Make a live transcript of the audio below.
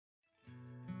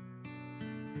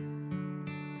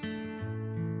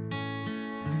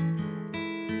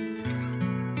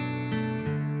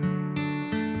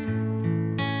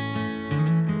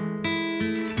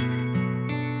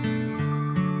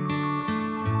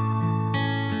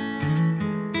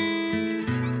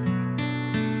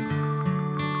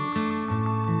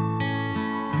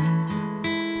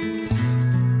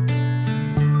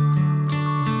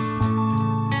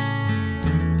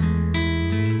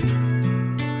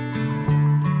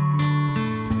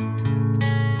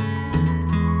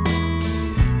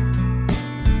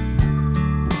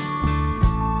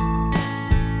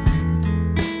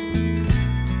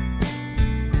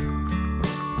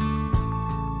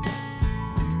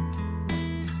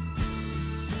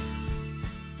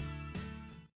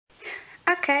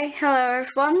Okay, hello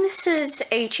everyone, this is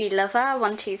AG Lover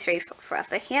 123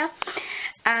 Forever here,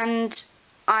 and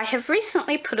I have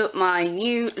recently put up my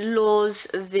new Laws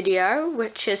video,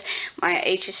 which is my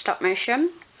AG stop motion.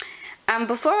 And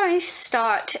before I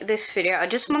start this video, I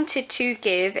just wanted to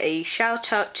give a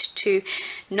shout out to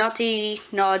Noddy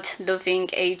Nod Loving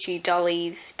AG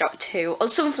Dollies .2 or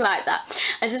something like that.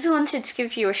 I just wanted to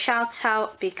give you a shout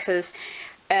out because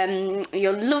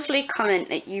your lovely comment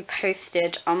that you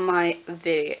posted on my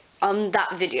video, on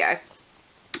that video,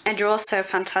 and you're also a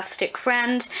fantastic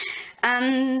friend.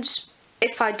 And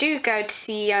if I do go to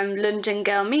the London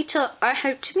Girl Meetup, I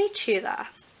hope to meet you there.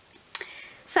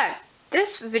 So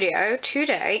this video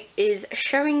today is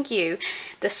showing you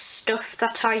the stuff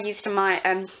that I used in my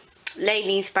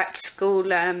Lanies back to school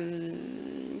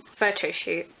photo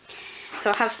shoot.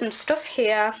 So I have some stuff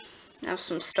here, I have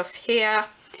some stuff here,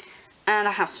 and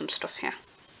I have some stuff here.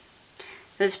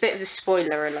 There's a bit of a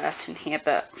spoiler alert in here,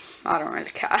 but I don't really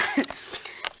care.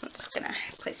 So I'm just going to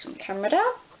place my camera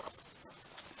down.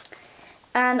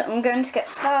 And I'm going to get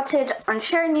started on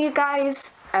showing you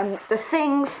guys the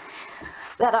things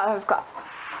that I've got.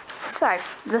 So,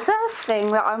 the first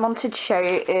thing that I wanted to show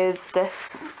you is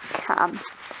this can.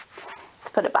 Let's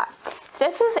put it back. So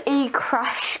this is a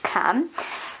crash can,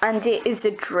 and it is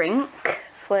a drink.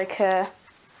 It's like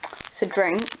it's a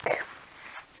drink.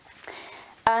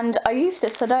 And I used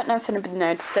this, I don't know if anybody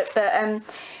noticed it, but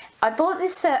I bought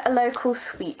this at a local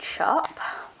sweet shop,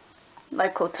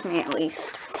 local to me at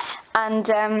least, and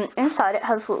inside it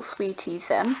has little sweeties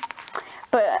in,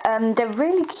 but they're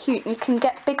really cute. You can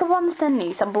get bigger ones than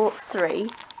these. I bought 3,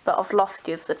 but I've lost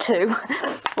the other 2.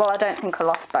 Well, I don't think I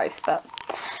lost both, but,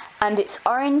 and it's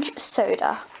orange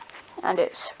soda, and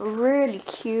it's really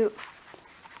cute.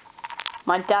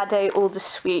 My dad ate all the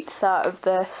sweets out of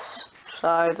this,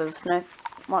 so there's no,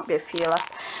 might be a few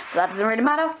left, but that doesn't really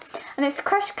matter. And it's a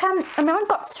crash can, and I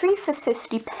got 3 for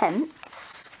 50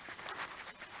 pence,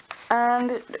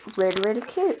 and really, really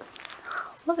cute.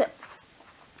 Love it.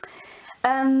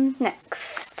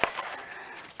 Next,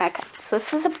 okay, so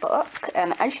this is a book,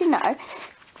 and as you know,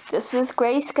 this is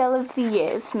Grayscale of the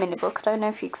Years mini book. I don't know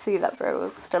if you can see that very well,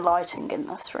 it's the lighting in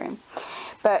this room,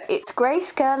 but it's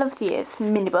Grayscale of the Years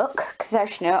mini book, because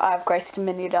as you know, I have Grace the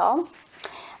Mini doll.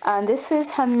 And this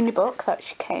is her mini book that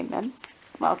she came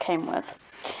with.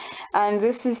 And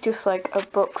this is just like a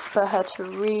book for her to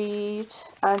read,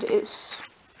 and it's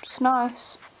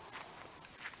nice.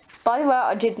 By the way,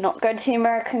 I did not go to the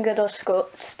American Girl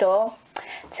store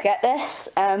to get this.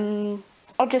 I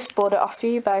just bought it off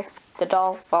eBay, the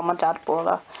doll. Well, my dad bought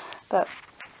her, but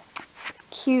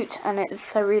cute, and it's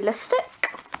so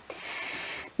realistic.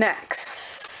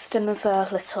 Next, another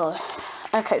little.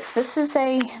 Okay, so this is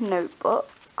a notebook.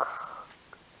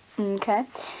 Okay,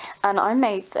 and I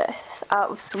made this out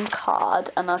of some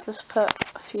card, and I just put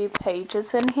a few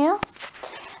pages in here.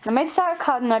 And I made this out of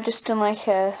card, and I just done like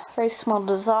a very small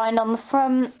design on the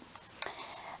front,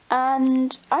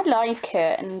 and I like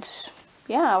it. And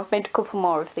yeah, I've made a couple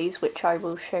more of these, which I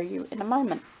will show you in a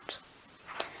moment.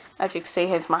 As you can see,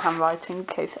 here's my handwriting, in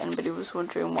case anybody was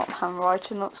wondering what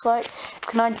handwriting looks like.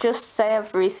 Can I just say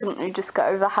I've recently just got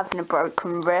over having a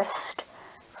broken wrist.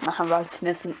 My handwriting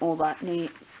isn't all that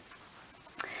neat.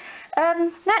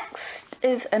 Next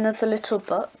is another little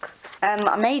book.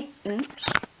 I made,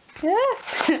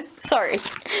 sorry.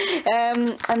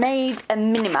 I made a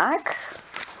mini mag.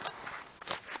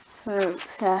 So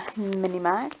it's a mini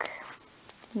mag.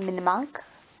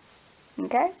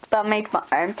 Okay, but I made my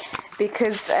own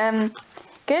because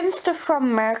getting stuff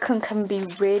from America can be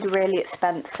really, really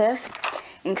expensive,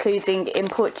 including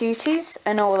import duties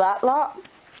and all that lot.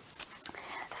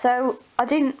 So I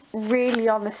didn't really,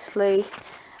 honestly,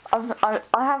 I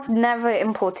have never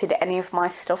imported any of my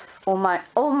stuff. All my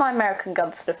American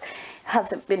Girl stuff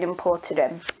hasn't been imported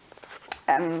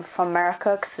in from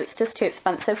America because it's just too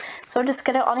expensive. So I just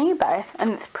get it on eBay,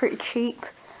 and it's pretty cheap.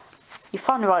 You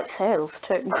find the right sales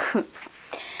too.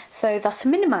 So that's a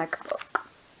mini mag book.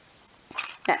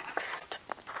 Next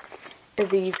are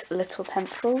these little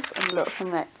pencils and the little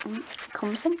thing that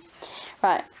comes in.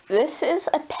 Right, this is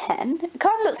a pen. It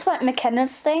kind of looks like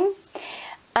McKenna's thing,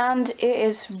 and it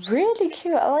is really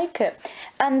cute. I like it.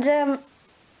 And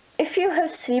if you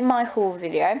have seen my haul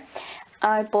video,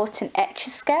 I bought an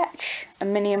Etch-a-Sketch, a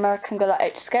mini American Girl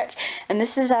Etch-a-Sketch, and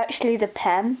this is actually the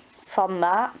pen from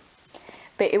that.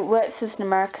 But it works as an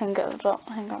American Girl doll.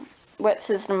 Hang on. Works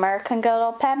as an American Girl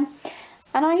doll pen,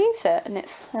 and I use it, and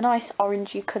it's a nice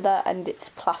orangey colour, and it's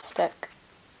plastic.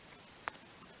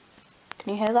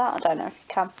 Can you hear that? I don't know if you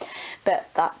can, but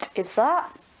that is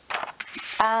that.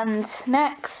 And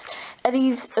next are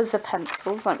these as a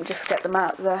pencils. Let me just get them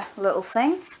out of the little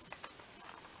thing.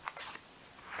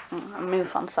 I'll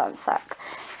move on to that in a sec.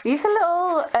 These are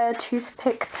little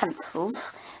toothpick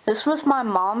pencils. This was my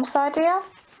mom's idea.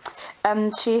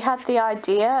 She had the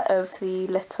idea of the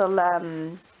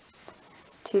little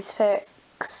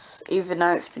toothpicks, even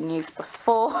though it's been used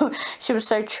before. She was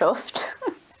so chuffed.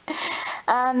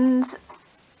 And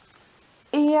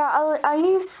yeah, I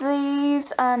used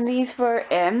these, and these were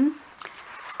in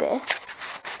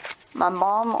this. My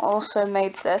mom also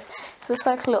made this. So it's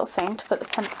like a little thing to put the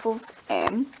pencils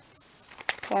in.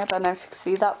 Yeah, I don't know if you can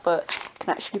see that, but you can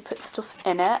actually put stuff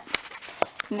in it.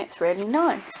 And it's really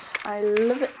nice. I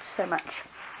love it so much.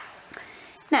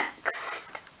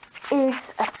 Next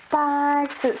is a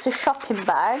bag. So it's a shopping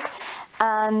bag.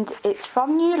 And it's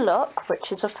from New Look,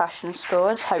 which is a fashion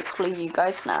store, as hopefully you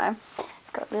guys know.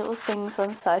 It's got little things on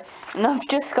the side. And I've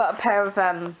just got a pair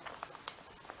of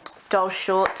doll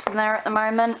shorts in there at the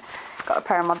moment. Got a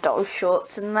pair of my doll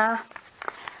shorts in there.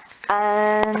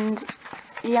 And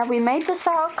yeah, we made this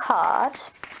out of card.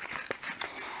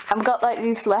 I've got like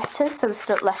these letters, so we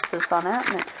stuck letters on it,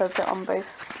 and it says it on both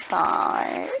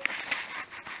sides.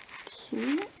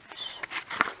 Cute.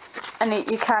 And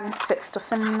you can fit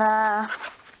stuff in there.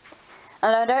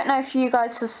 And I don't know if you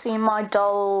guys have seen my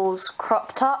doll's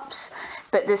crop tops,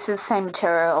 but this is the same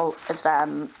material as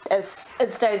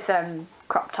those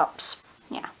crop tops.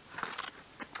 Yeah.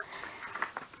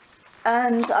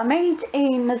 And I made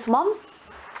another one,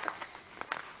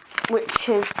 which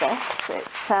is this.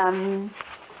 It's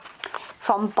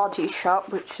from Body Shop,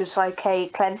 which is like a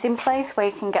cleansing place where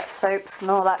you can get soaps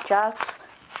and all that jazz.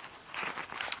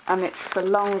 And it's a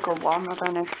longer one. I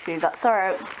don't know if you see that.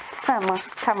 Sorry, I found my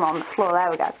camera on the floor. There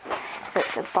we go. So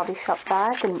it's a Body Shop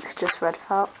bag, and it's just red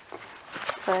felt.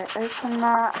 So open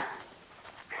that.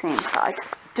 See inside.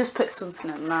 Just put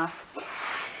something in there.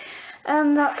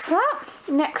 And that's that.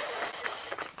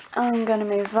 Next, I'm going to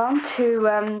move on to,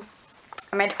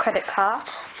 I made a credit card.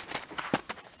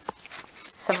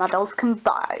 So my dolls can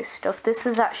buy stuff. This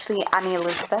is actually Annie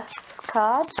Elizabeth's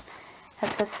card. It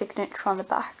has her signature on the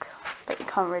back. But you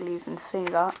can't really even see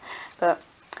that. But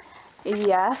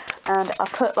yes, and I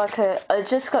put like I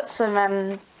just got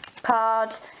some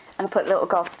card, and I put a little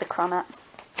gold sticker on it.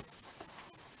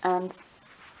 And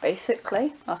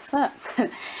basically, that's it.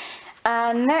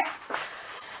 And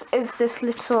next is this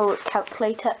little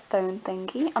calculator phone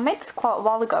thingy. I made this quite a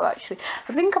while ago actually.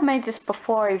 I think I made this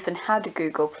before I even had a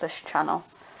Google Plus channel.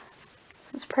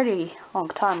 So it's a pretty long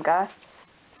time ago.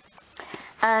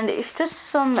 And it's just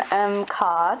some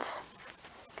cards.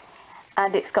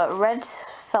 And it's got a red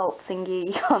felt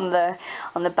thingy on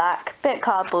the back. Bit of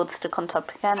cardboard stuck on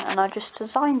top again, and I just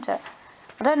designed it.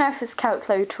 I don't know if it's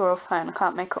calculator or phone, I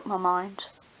can't make up my mind.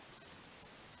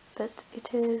 But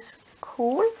it is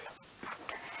cool.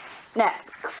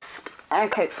 Next,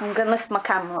 okay, so I'm going to lift my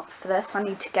camera up for this. I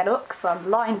need to get up because I'm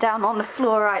lying down on the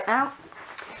floor right now.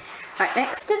 Right,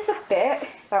 next is a bit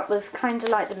that was kind of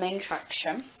like the main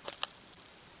attraction,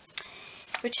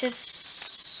 which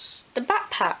is the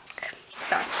backpack.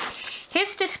 So,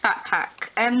 here's this backpack.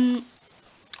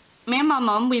 Me and my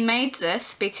mum, we made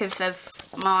this because of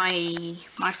my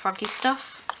Froggy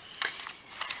stuff.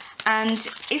 And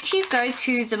if you go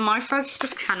to the My Froggy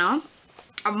Stuff channel,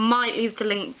 I might leave the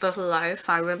link below if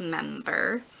I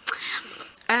remember.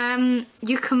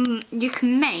 You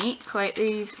can make like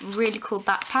these really cool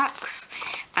backpacks,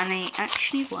 and they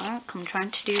actually work. I'm trying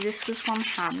to do this with one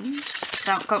hand,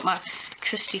 so I've got my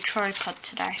trusty tripod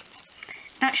today.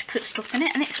 And actually put stuff in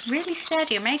it, and it's really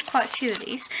sturdy. I made quite a few of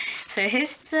these. So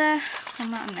here's the one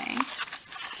that I made.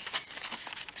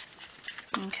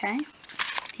 Okay,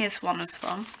 here's one of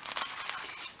them.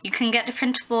 You can get the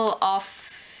printable off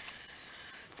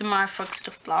the My Frog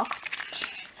Stuff blog.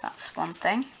 So that's one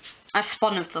thing. That's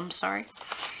one of them, sorry.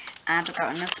 And I've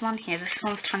got another one here. This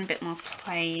one's a tiny bit more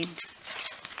plain.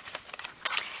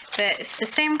 But it's the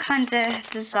same kind of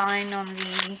design on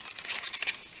the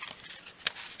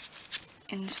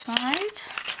inside.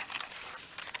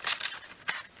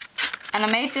 And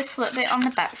I made this a little bit on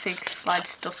the back so you can slide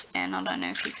stuff in. I don't know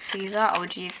if you can see that. I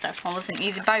would use that if I wasn't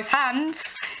using both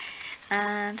hands.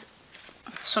 And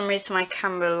for some reason my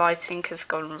camera lighting has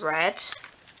gone red.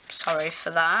 Sorry for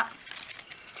that.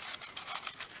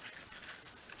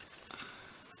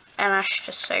 And that's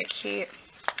just so cute.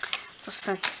 This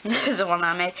is the one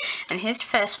I made. And here's the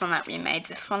first one that we made.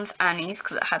 This one's Annie's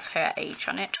because it has her age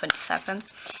on it, 27.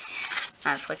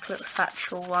 That's like a little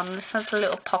satchel one. This has a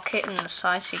little pocket in the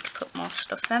side so you can put more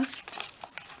stuff in.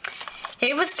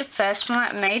 Here was the first one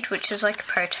that I made, which is like a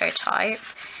prototype.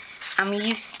 And we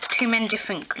used too many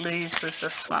different glues with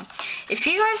this one. If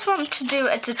you guys want to do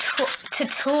a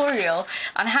tutorial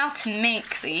on how to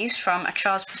make these from a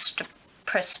child's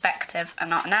perspective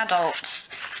and not an adult's,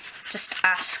 just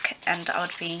ask and I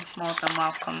would be more than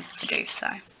welcome to do so.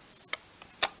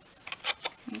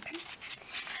 Okay.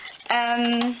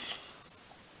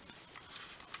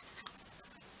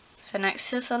 So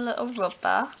next is a little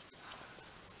rubber.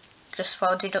 Just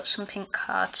folded up some pink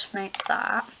card to make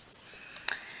that.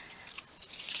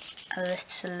 A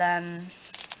little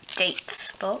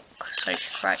dates book, so I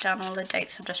should write down all the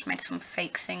dates. I've just made some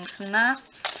fake things in there.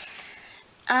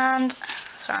 And,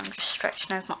 sorry, I'm just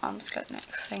stretching over my arms to get the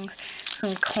next things.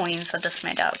 Some coins I just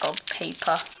made out of gold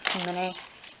paper, mini.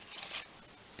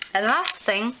 And the last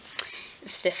thing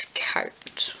is this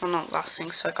coat. Well, not last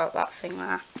thing, so I got that thing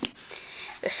there.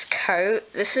 This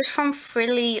coat, this is from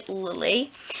Frilly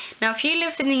Lily. Now, if you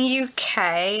live in the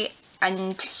UK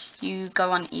and you go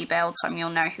on eBay all the time,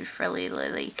 you'll know who Frilly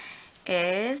Lily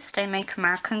is. They make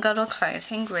American Girl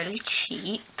clothing really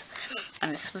cheap.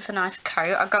 And this was a nice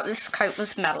coat. I got this coat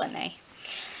with Melanie.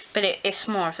 But it's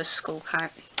more of a school coat.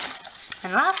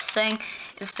 And last thing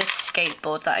is this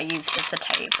skateboard that I used as a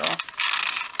table.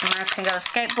 It's American Girl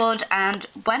skateboard. And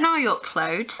when I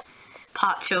upload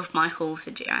part 2 of my haul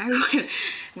video,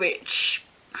 which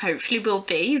hopefully will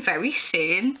be very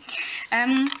soon,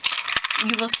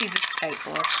 you will see the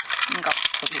skateboard. I got a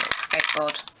lovely little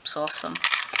skateboard. It's awesome.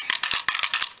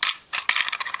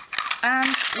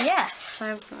 And yes,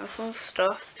 so that's all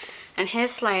stuff. And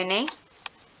here's Lanie.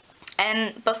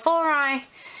 And before I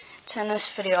turn this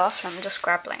video off, let me just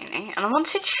grab Lanie. And I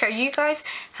wanted to show you guys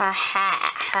her hair.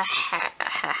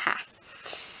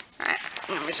 Right,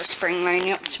 let me just bring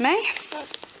Lanie up to me.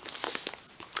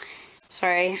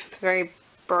 Sorry, very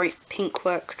bright pink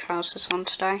work trousers on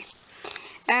today.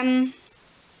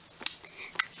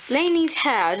 Lanie's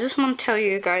hair, I just want to tell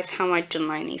you guys how I done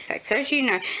Lanie's hair. So as you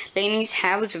know, Lanie's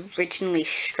hair was originally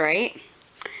straight.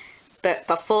 But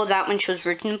before that, when she was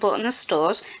originally bought in the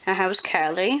stores, her hair was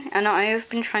curly. And I have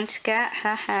been trying to get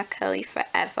her hair curly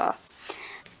forever.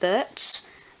 But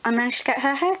I managed to get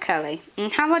her hair curly.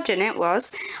 And how I done it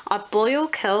was, I boil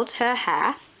curled her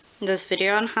hair. There's a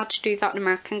video on how to do that in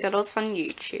American Girls on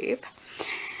YouTube.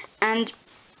 And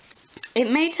it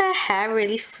made her hair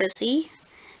really frizzy.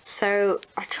 So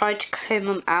I tried to comb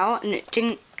them out and it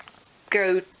didn't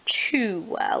go too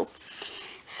well.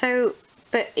 So,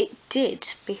 but it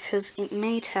did because it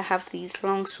made her have these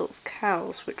long sort of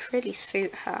curls which really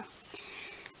suit her.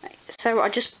 So I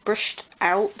just brushed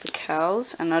out the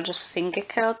curls and I just finger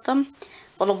curled them.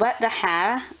 Well, I wet the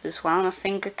hair as well and I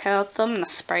finger curled them and I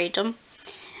sprayed them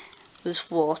with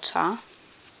water.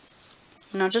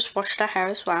 And I just washed her hair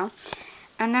as well.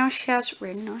 And now she has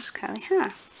really nice curly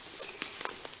hair.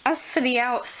 As for the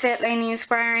outfit Lanie is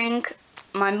wearing,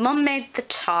 my mum made the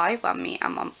tie. Well, me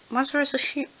and mum. Was there a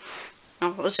shoe?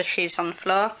 Oh, it was a shoes on the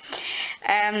floor.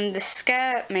 The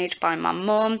skirt made by my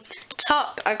mum.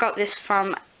 Top, I got this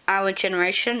from Our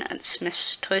Generation at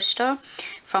Smith's Toy Store.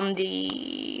 From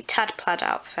the Tad Plaid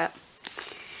outfit.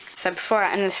 So before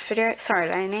I end this video, sorry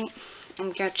Lanie,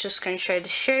 I'm just going to show you the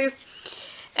shoe.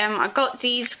 I got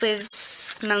these with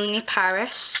Melanie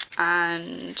Paris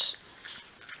and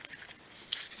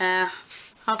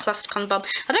our plastic on the bottom.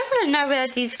 I don't really know where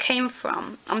these came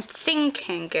from. I'm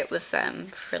thinking it was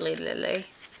Frilly Lily,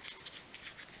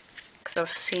 because I've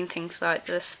seen things like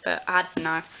this, but I don't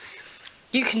know.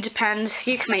 You can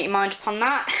make your mind upon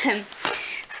that.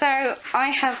 So I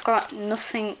have got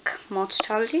nothing more to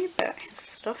tell you, but here's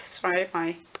stuff. Sorry,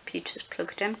 my computer's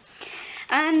plugged in.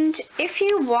 And if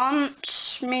you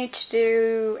want me to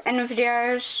do any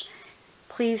videos,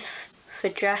 please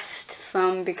suggest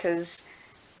some, because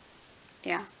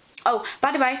yeah. Oh,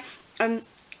 by the way,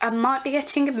 I might be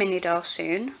getting a mini doll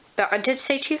soon, but I did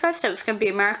say to you guys that it was going to be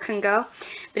American Girl,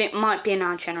 but it might be an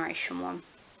Our Generation one.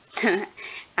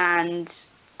 And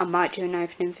I might do an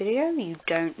opening video, you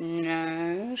don't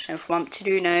know. So if you want to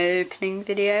do an opening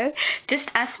video,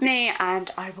 just ask me and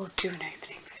I will do an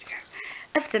opening video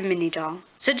of the mini doll.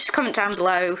 So just comment down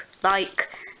below, like,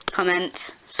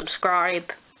 comment,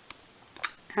 subscribe,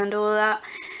 and all that.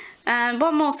 And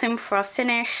one more thing before I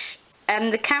finish.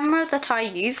 The camera that I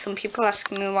use, some people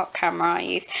asking me what camera I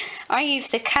use. I use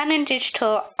the Canon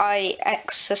Digital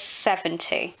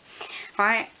IX70,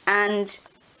 right? And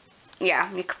yeah,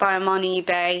 you can buy them on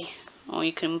eBay, or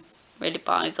you can really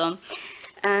buy them.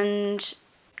 And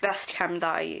that's the camera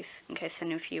that I use, in case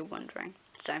any of you are wondering.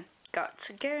 So, got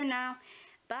to go now.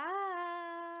 Bye!